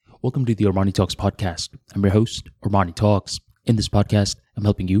Welcome to the Armani Talks podcast. I'm your host, Armani Talks. In this podcast, I'm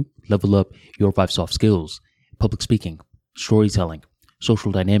helping you level up your 5 soft skills: public speaking, storytelling,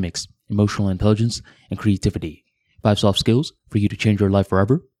 social dynamics, emotional intelligence, and creativity. 5 soft skills for you to change your life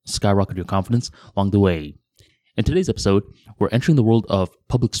forever, skyrocket your confidence along the way. In today's episode, we're entering the world of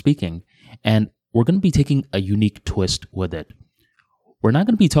public speaking, and we're going to be taking a unique twist with it. We're not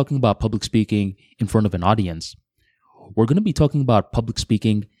going to be talking about public speaking in front of an audience. We're going to be talking about public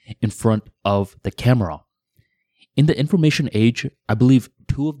speaking in front of the camera. In the information age, I believe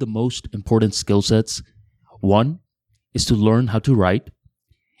 2 of the most important skill sets, 1 is to learn how to write,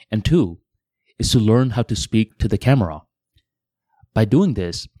 and 2 is to learn how to speak to the camera. By doing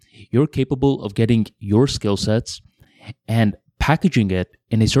this, you're capable of getting your skill sets and packaging it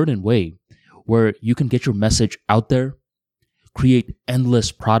in a certain way where you can get your message out there, create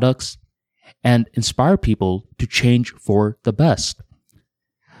endless products, and inspire people to change for the best.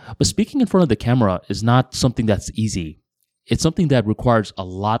 But speaking in front of the camera is not something that's easy. It's something that requires a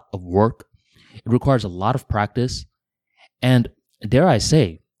lot of work. It requires a lot of practice. And dare I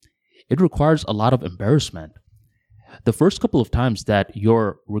say, it requires a lot of embarrassment. The first couple of times that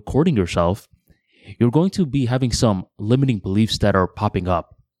you're recording yourself, you're going to be having some limiting beliefs that are popping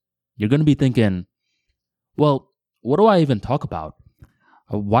up. You're going to be thinking, well, what do I even talk about?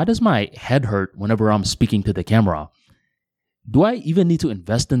 Why does my head hurt whenever I'm speaking to the camera? Do I even need to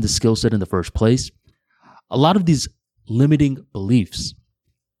invest in the skill set in the first place? A lot of these limiting beliefs.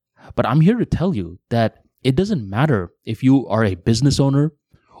 But I'm here to tell you that it doesn't matter if you are a business owner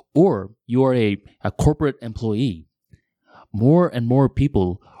or you are a corporate employee. More and more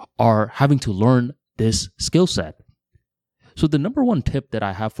people are having to learn this skill set. So the number 1 tip that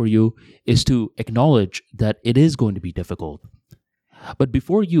I have for you is to acknowledge that it is going to be difficult. But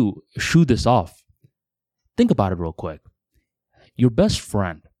before you shoo this off, think about it real quick. Your best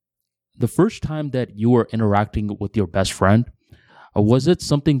friend, the first time that you were interacting with your best friend, was it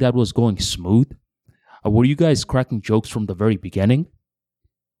something that was going smooth? Were you guys cracking jokes from the very beginning?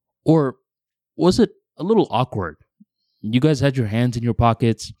 Or was it a little awkward? You guys had your hands in your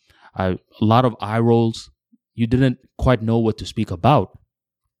pockets, a lot of eye rolls. You didn't quite know what to speak about.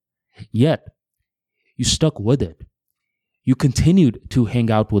 Yet, you stuck with it. You continued to hang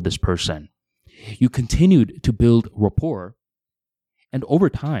out with this person. You continued to build rapport. And over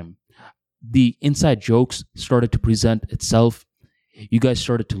time, the inside jokes started to present itself. You guys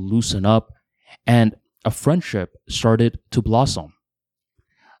started to loosen up, and a friendship started to blossom.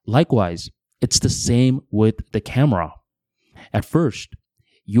 Likewise, it's the same with the camera. At first,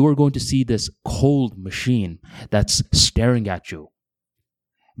 you are going to see this cold machine that's staring at you.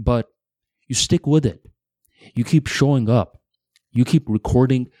 But you stick with it. You keep showing up. You keep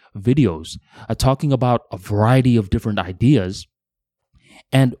recording videos, talking about a variety of different ideas.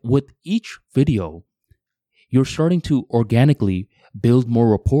 And with each video, you're starting to organically build more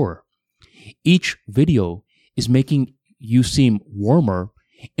rapport. Each video is making you seem warmer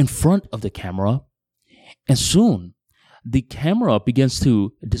in front of the camera. And soon, the camera begins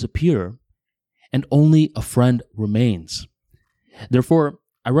to disappear and only a friend remains. Therefore,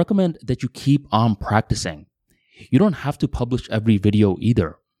 I recommend that you keep on practicing. You don't have to publish every video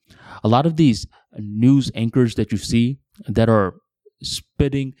either. A lot of these news anchors that you see that are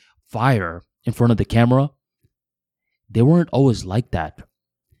spitting fire in front of the camera, they weren't always like that.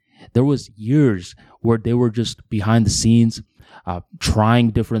 There was years where they were just behind the scenes,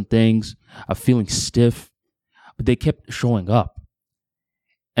 trying different things, feeling stiff, but they kept showing up.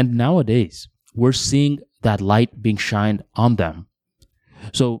 And nowadays, we're seeing that light being shined on them.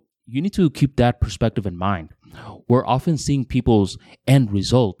 So you need to keep that perspective in mind. We're often seeing people's end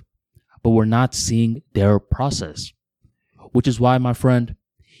result, but we're not seeing their process. Which is why, my friend,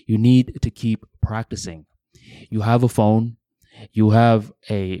 you need to keep practicing. You have a phone, you have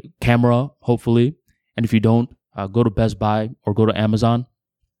a camera, hopefully, and if you don't, go to Best Buy or go to Amazon.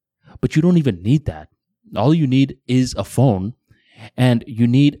 But you don't even need that. All you need is a phone, and you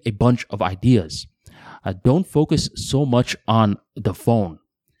need a bunch of ideas. Don't focus so much on the phone.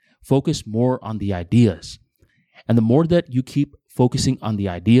 Focus more on the ideas. And the more that you keep focusing on the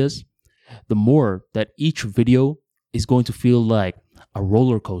ideas, the more that each video is going to feel like a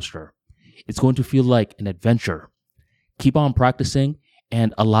roller coaster. It's going to feel like an adventure. Keep on practicing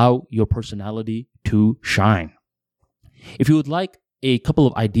and allow your personality to shine. If you would like a couple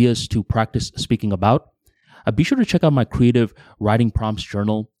of ideas to practice speaking about, be sure to check out my creative writing prompts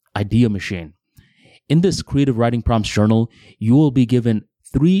journal, Idea Machine. In this creative writing prompts journal, you will be given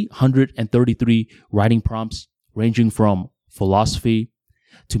 333 writing prompts ranging from philosophy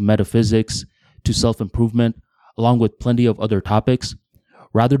to metaphysics to self-improvement, along with plenty of other topics.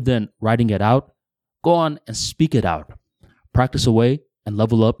 Rather than writing it out, go on and speak it out. Practice away and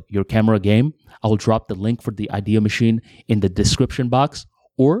level up your camera game. I will drop the link for the Idea Machine in the description box,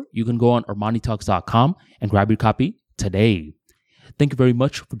 or you can go on ArmaniTalks.com and grab your copy today. Thank you very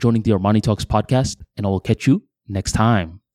much for joining the Armani Talks podcast, and I will catch you next time.